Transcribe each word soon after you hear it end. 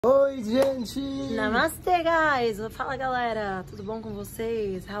Oi, gente! Namaste, guys! Fala, galera! Tudo bom com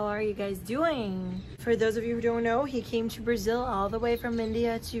vocês? How are you guys doing? For those of you who don't know, he came to Brazil all the way from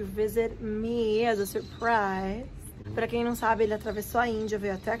India to visit me as a surprise. Pra quem não sabe, ele atravessou a Índia,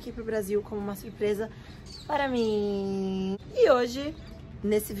 veio até aqui pro Brasil como uma surpresa para mim. E hoje,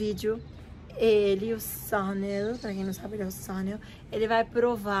 nesse vídeo, ele, o Sanel, pra quem não sabe, ele é o Sanel, ele vai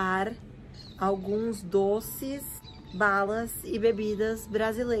provar alguns doces, balas e bebidas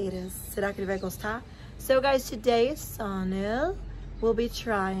brasileiras. Será que ele vai gostar? So guys, today Sanel will be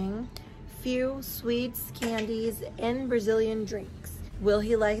trying few sweets, candies and Brazilian drinks. Will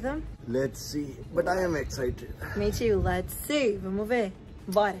he like them? Let's see, but I am excited. Me too, let's see. Vamos ver.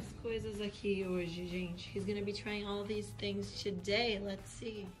 Bora. Coisas aqui hoje, gente. He's gonna be trying all these things today. Let's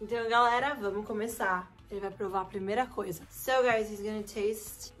see. Então, galera, vamos começar. Ele vai provar a primeira coisa. So guys, he's gonna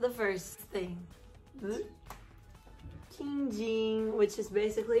taste the first thing. Quindim, which is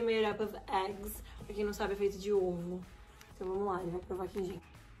basically made up of eggs. Pra quem não sabe, é feito de ovo. Então vamos lá, ele vai provar quindim.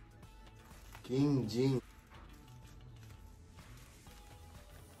 Quindim.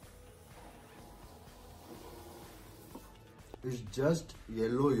 It's just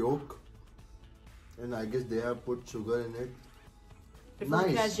yellow yolk, and I guess they have put sugar in it. Ele falou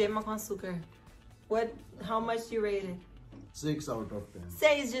que é gema com açúcar. How much do you rate it? 6 out of 10.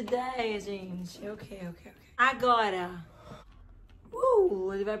 6 de 10, gente. Ok. Agora,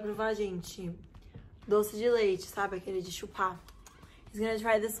 ele vai provar, gente, doce de leite, sabe? Aquele de chupar. He's gonna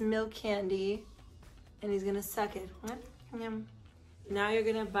try this milk candy, and he's gonna suck it. Now you're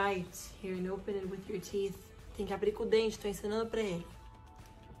gonna bite here and open it with your teeth. Tem que abrir com o dente, tô ensinando pra ele.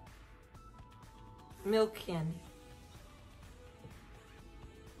 Milk candy.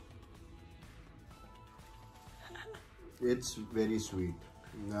 It's very sweet.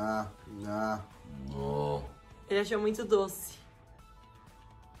 Nah. Oh. Ele achou muito doce.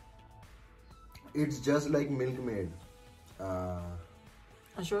 It's just like Milkmaid.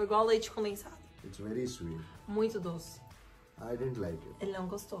 Achou igual leite condensado. It's very sweet. Muito doce. I didn't like it. Ele não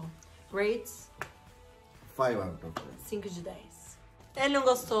gostou. Rates? 5 out of 10. 5 de 10. Ele não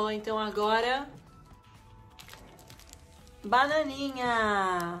gostou, então agora...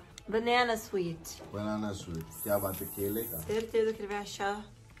 Bananinha! Banana sweet. Banana sweet. क्या बात है, केले का? Certeza que ele vai achar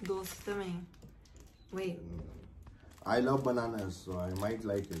doce também. Wait. I love bananas, so I might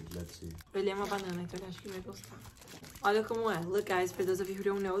like it. Let's see. Ele ama banana, então eu acho que ele vai gostar. Olha como é. Look, guys, for those of you who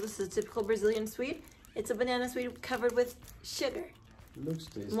don't know, this is a typical Brazilian sweet. It's a banana sweet covered with sugar. Looks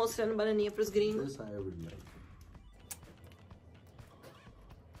tasty. Mostrando bananinha pros gringos. This I would like.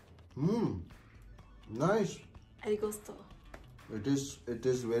 Nice. Ele gostou. It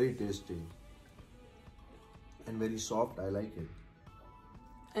is very tasty. And very soft, I like it.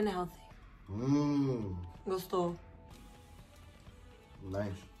 And healthy. Gostou.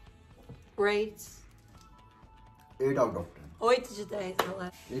 Nice. Rates? 8 out of 10. 8 de 10,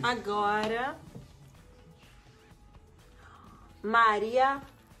 galera. Agora... Maria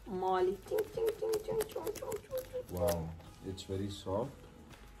Mole. Wow, it's very soft.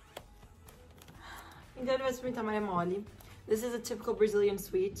 Então ele vai experimentar Maria Mole. This is a typical Brazilian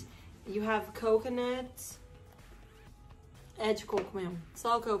sweet. You have coconut. É de coco mesmo.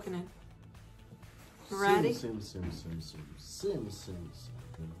 Só o coconut. Ready? Sim.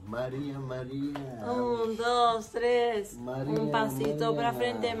 Maria. 1, 2, 3. Maria, Um passito Maria. pra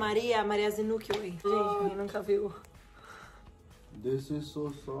frente. Maria Zinuki, oi. Gente, quem nunca viu. This is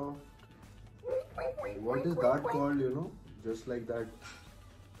so soft. What is that called, you know? Just like that.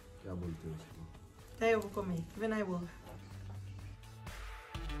 क्या बोलते हैं उसको? Até eu vou comer. Even I will.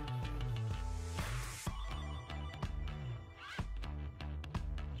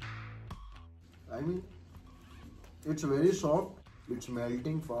 I mean, it's very soft. It's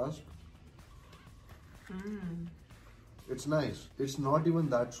melting fast. It's nice. It's not even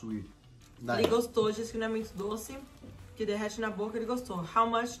that sweet. Nice. Ele gostou, disse que não é muito doce. Que derrete na boca, ele gostou. How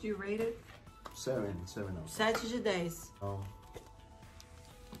much do you rate it? 7 out. 7 de 10. Oh.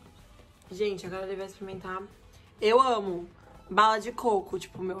 Gente, agora ele vai experimentar. Eu amo bala de coco,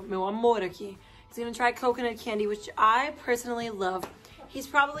 tipo, meu amor aqui. He's gonna try coconut candy, which I personally love. He's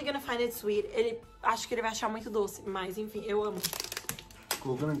probably gonna find it sweet. Acho que ele vai achar muito doce, mas enfim, eu amo.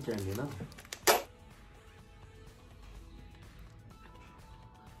 Coconut candy, né?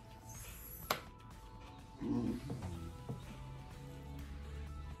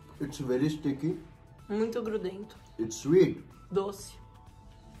 It's very sticky. Muito grudento. It's sweet. Doce.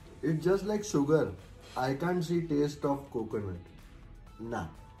 It's just like sugar. I can't see taste of coconut. Nah.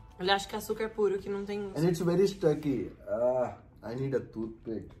 Ele acha que é açúcar puro, que não tem... And it's very sticky. I need a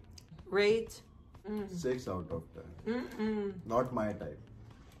toothpick. Rate? 6 out of 10. Not my type.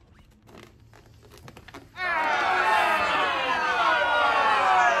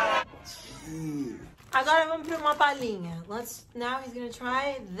 palhinha. Now he's gonna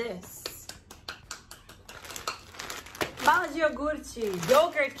try this. Bala de iogurte,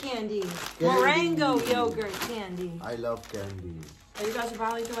 yogurt candy, morango yogurt candy. I love candy. Ele gosta de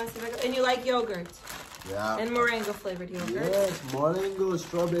bala, então vai ser legal. And you like yogurt? Yeah. And morango flavored yogurt. Yes, morango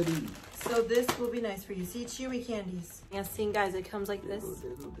strawberry. So this will be nice for you. See, chewy candies. And see, guys, it comes like this. I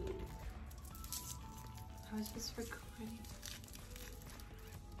was just recording.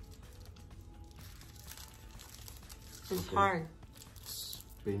 It's hard. It's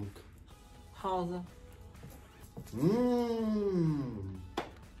pink. Rosa. Mmm.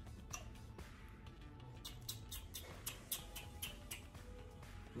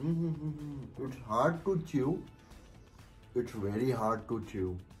 It's hard to chew. It's very hard to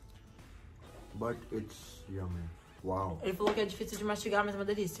chew. But it's yummy. Wow. Ele falou que é difícil de mastigar, mas é uma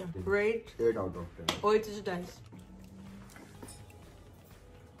delícia. Rate 8 out of 10. 8 de 10.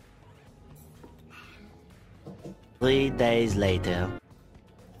 Three days later.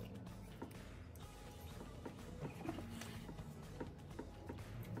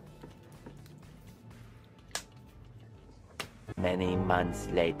 Many months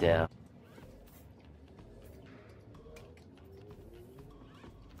later.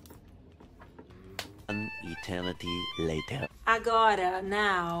 An eternity later. Agora,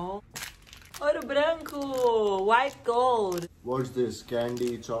 now. Ouro branco, white gold. What's this?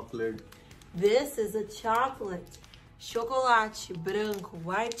 Candy, chocolate? This is a chocolate. Chocolate branco,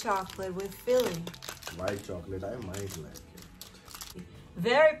 white chocolate with filling. White chocolate, I might like it.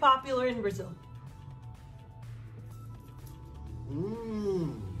 Very popular in Brazil.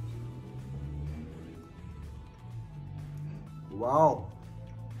 Mmm. Wow.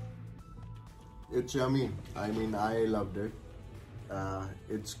 It's yummy. I mean, I loved it.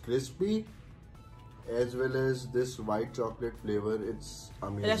 It's crispy as well as this white chocolate flavor. It's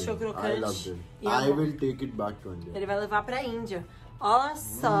amazing. Ele achou crocante. I loved it. E I will take it back to India. Ele vai levar pra Índia. Olha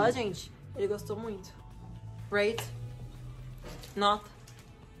só, gente. Ele gostou muito. Rate. Nota.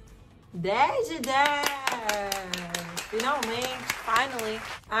 10 de 10. Finalmente. Finally.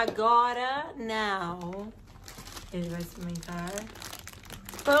 Agora, now. Ele vai experimentar.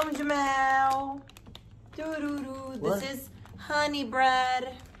 Pão de mel. Tururu. What? This is honey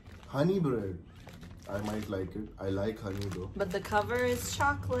bread. Honey bread. I might like it. I like honey though. But the cover is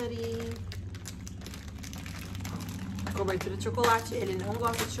chocolatey. A cobertura de chocolate. Ele não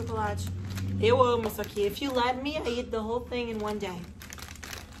gosta de chocolate. Eu amo isso aqui. If you let me, I eat the whole thing in one day.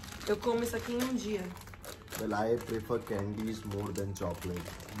 Eu como isso aqui em um dia. Well, I prefer candies more than chocolate.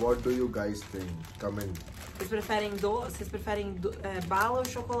 What do you guys think? Comment. Vocês preferem bala ou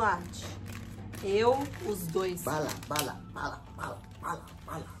chocolate? Eu, os dois. Bala, bala, bala, bala, bala,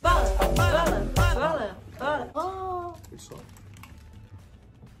 bala. Bala, bala, bala, bala. Oh. It's all.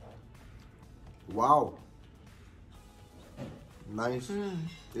 Wow. Nice.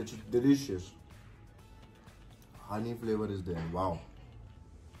 It's delicious. Honey flavor is there. Wow.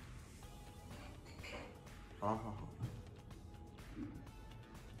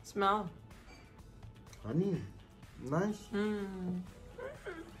 Smell. Honey. Nice.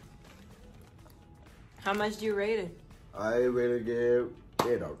 How much do you rate it? I will give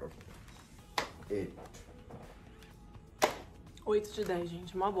 8 out of 8. 8 de 10,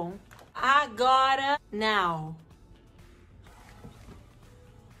 gente. Mó bom. Agora, now.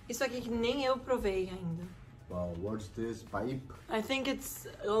 Isso aqui que nem eu provei ainda. Wow, what's this? Pipe? I think it's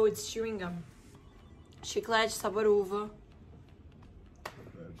chewing gum. Chiclete, sabor uva.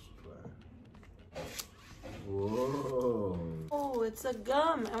 Let's try. Whoa. Oh, it's a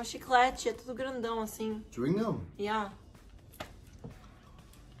gum. É um chiclete, é tudo grandão assim. Chewing gum? Yeah.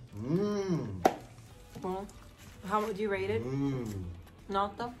 Bom. How would you rate it?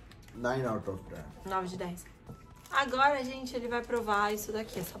 Nota? 9 out of 10. 9 de 10. Agora, gente, ele vai provar isso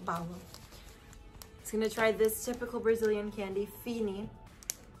daqui, essa bala. He's gonna try this typical Brazilian candy, Fini.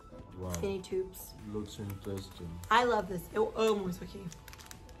 Wow. Fini tubes. Looks interesting. I love this. Eu amo isso aqui.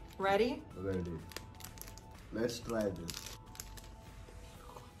 Ready? Ready. Let's try this.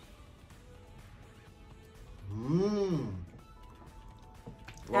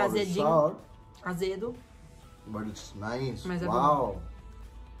 Wow, it's Azedinho. sour, Azedo. but it's nice. Mas é Wow.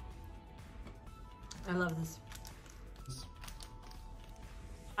 I love this.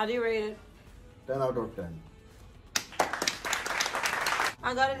 How do you rate it? 10 out of 10.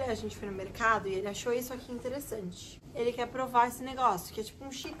 Agora a gente foi no mercado e ele achou isso aqui interessante. Ele quer provar esse negócio, que é tipo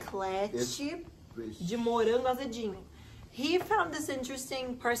um chiclete de morango azedinho. He found this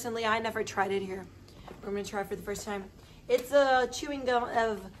interesting. Personally, I never tried it here. We're gonna try it for the first time. It's a chewing gum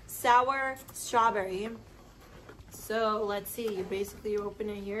of sour strawberry. So, let's see. You open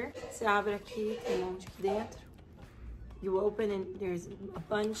it here. Você abre aqui, tem um monte aqui dentro. You open and there's a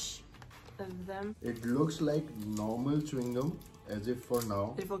bunch of them. It looks like normal chewing gum, as if for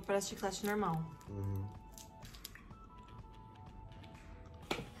now. Ele falou que parece chiclete normal.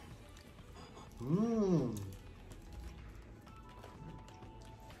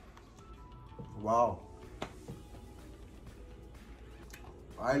 Wow.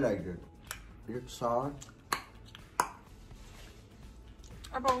 I like it. It's sour.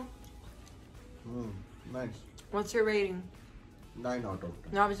 É bom. Nice. What's your rating? 9 out of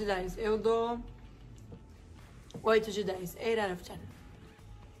 10. 9 de 10. Eu dou 8 de 10. 8 out of 10.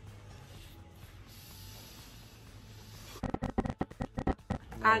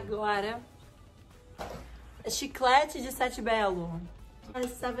 Agora, chiclete de Sete Belo.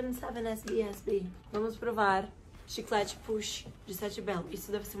 77 SBSB. Vamos provar chiclete push de Sete Belo.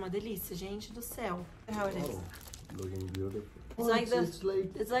 Isso deve ser uma delícia, gente do céu. How it is. Looking beautiful.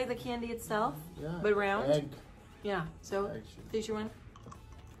 It's like the candy itself, yeah, but round. Egg. Yeah. So, Actually. 3, 2, 1.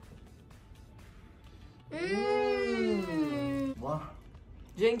 Wow.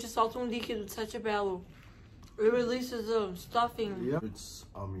 Gente, solta um líquido de Sete Belo. It releases the stuffing. Yeah, it's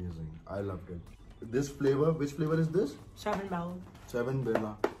amazing. I loved it. This flavor, which flavor is this? Seven Belo. 7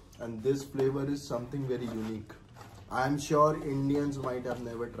 Bella. And this flavor is something very unique. I'm sure Indians might have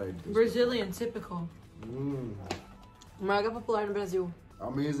never tried this. Brazilian, typical. Mega popular no Brasil.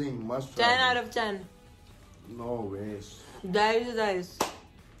 Amazing, must try. 10 out of 10. No ways. 10 de 10.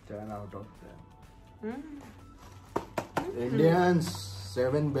 10 out of 10. Indians,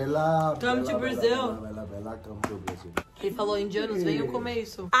 7 Bella. Come to Brazil. Bella, come to Brazil. Ele falou, indianos, venham comer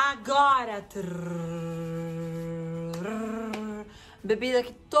isso. Agora, bebida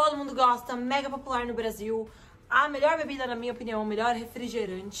que todo mundo gosta, mega popular no Brasil. A melhor bebida, na minha opinião, o melhor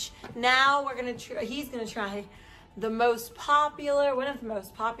refrigerante. Now he's gonna try the most popular, one of the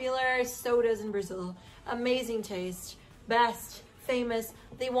most popular sodas in Brazil. Amazing taste, best, famous,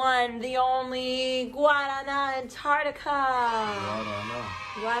 the one, the only, Guaraná Antarctica.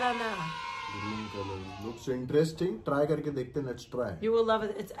 Guaraná. Green color. Looks interesting. Try करके देखते हैं. Let's try. You will love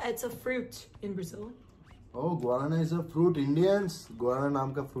it. It's a fruit in Brazil. Oh, guarana is a fruit. Indians, guarana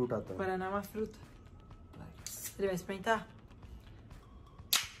नाम का fruit आता है. Guaraná é uma fruta. Ele vai experimentar?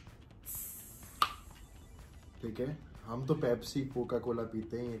 ठीक है. हम तो पेप्सी, कोका कोला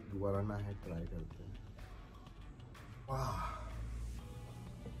पीते हैं. एक गुआराना है. ट्राई करते हैं. Wow.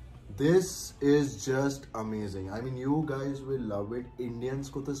 This is just amazing. I mean, you guys will love it. Indians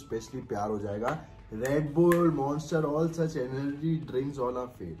को तो especially प्यार हो जाएगा. Red Bull, Monster, all such energy drinks all are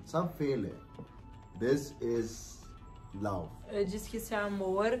fail. सब fail है. This is love. Eu disse que isso é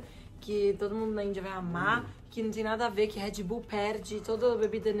amor, que todo mundo na Índia vai amar, que não tem nada a ver, que Red Bull perde, toda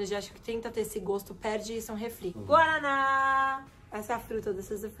bebida energética que tenta ter esse gosto perde e isso é um refri. Guaraná! Essa é a fruta, this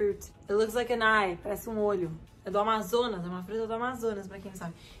is the fruit. It looks like an eye, parece um olho. É do Amazonas, é uma fruta do Amazonas, pra quem não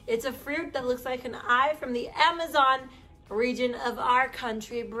sabe. It's a fruit that looks like an eye from the Amazon region of our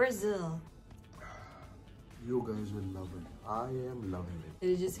country, Brazil. You guys will love it. I am loving it.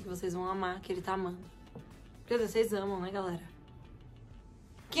 Ele disse que vocês vão amar, que ele tá amando. Quer dizer, vocês amam, né, galera?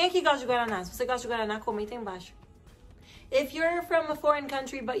 Quem aqui gosta de Guaraná? Se você gosta de Guaraná, comenta aí embaixo. If you're from a foreign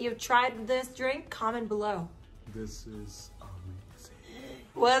country but you've tried this drink, comment below. This is amazing.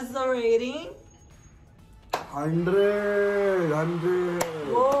 What's the rating? 100.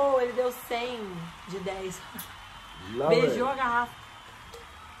 Uou, ele deu 100 de 10. Love Beijou a it. garrafa.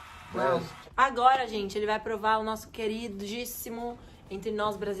 Best. Agora, gente, ele vai provar o nosso queridíssimo, entre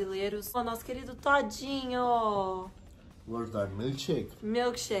nós brasileiros, o nosso querido todinho. What's that? Milkshake?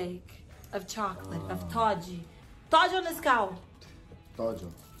 Milkshake of chocolate, of Todd. Todd ou Nescau? Todd.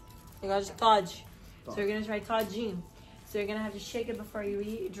 Eu gosto de Todd. So you're gonna try todinho. So you're gonna have to shake it before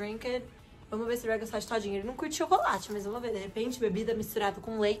you drink it. Vamos ver se ele vai gostar de todinho. Ele não curte chocolate, mas vamos ver. De repente, bebida misturada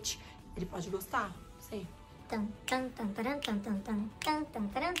com leite, ele pode gostar. Não sei. I'm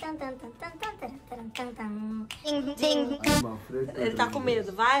afraid to Ele tá drink com medo.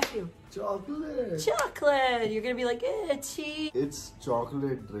 this. Vai, filho. Chocolate. Chocolate. You're gonna be like, itchy. It's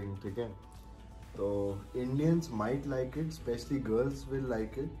chocolate drink, ठीक है? So Indians might like it, especially girls will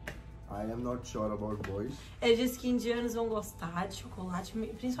like it. I am not sure about boys. Ele disse que indianos vão gostar de chocolate,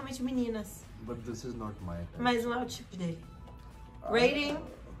 principalmente meninas. But this is not my type. Mas não é o tipo dele. Rating?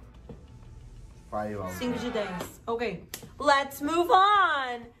 5 out. 5 de 10. Ok. Let's move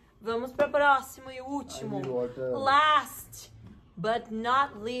on. Vamos para o próximo e último. I need water. Last but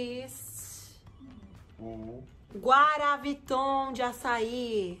not least. Guaraviton de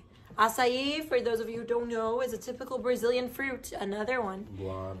açaí. Açaí, for those of you who don't know, is a typical Brazilian fruit. Another one.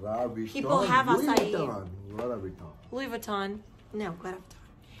 Guaraviton. People have açaí. Guaraviton. Louis Vuitton. Não, Guaraviton.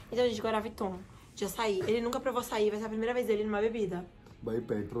 Então, gente, Guaraviton. de açaí. Ele nunca provou açaí, vai ser a primeira vez dele numa bebida. भाई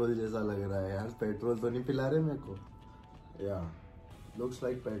पेट्रोल जैसा लग रहा है यार पेट्रोल तो नहीं पिला रहे मेरे को yeah looks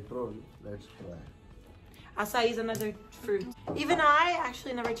like petrol let's try Açaí is another fruit. Even I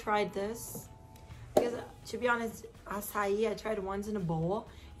actually never tried this because to be honest açaí I tried once in a bowl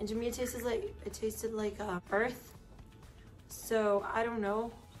and to me it tasted like earth, so I don't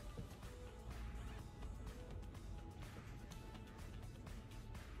know.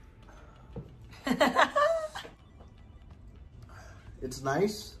 it's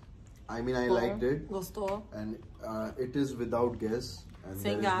nice. I mean I liked it. Gostou. And it is without gas and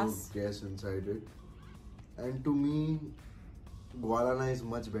Sem there gas. is no gas inside it. And to me guarana is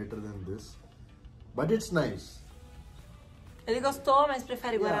much better than this. But it's nice. Ele gostou, mas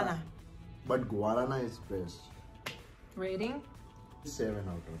prefere guaraná. But guarana is best. Rating? 7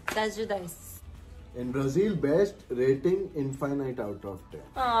 out of 10 de 10. 10. In Brazil, best rating infinite out of 10.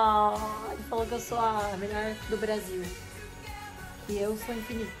 Ele falou que eu sou a melhor do Brasil. E eu sou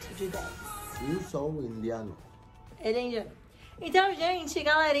infinito de 10. You saw indiano. Ele é indiano. Então, gente,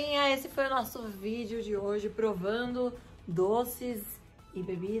 galerinha, esse foi o nosso vídeo de hoje provando doces e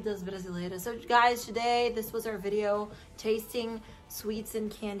bebidas brasileiras. So, guys, today this was our video tasting sweets and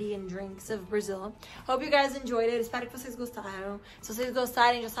candy and drinks of Brazil. Hope you guys enjoyed it. Espero que vocês gostaram. Se vocês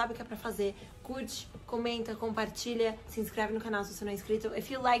gostarem, já sabe o que é pra fazer. Curte, comenta, compartilha, se inscreve no canal se você não é inscrito. If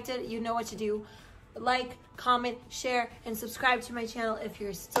you liked it, you know what to do. Like, comment, share, and subscribe to my channel if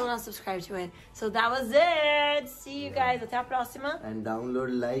you're still not subscribed to it. So that was it. See you guys. Até a próxima. And download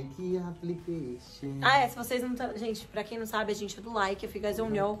Like application. Se vocês não estão... Gente, pra quem não sabe, a gente é do Like. If you guys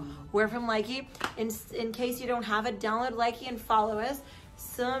don't know, we're from Likey. In case you don't have it, download Likey and follow us.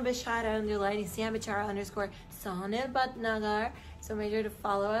 Sambechara _ Sambechara _ Sonil Batnagar. So make sure to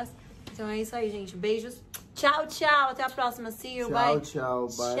follow us. Então é isso aí, gente. Beijos. Tchau, tchau. Até a próxima. See you. Ciao, Bye. ciao.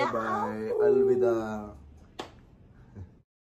 Bye, Ciao. bye. Alvida.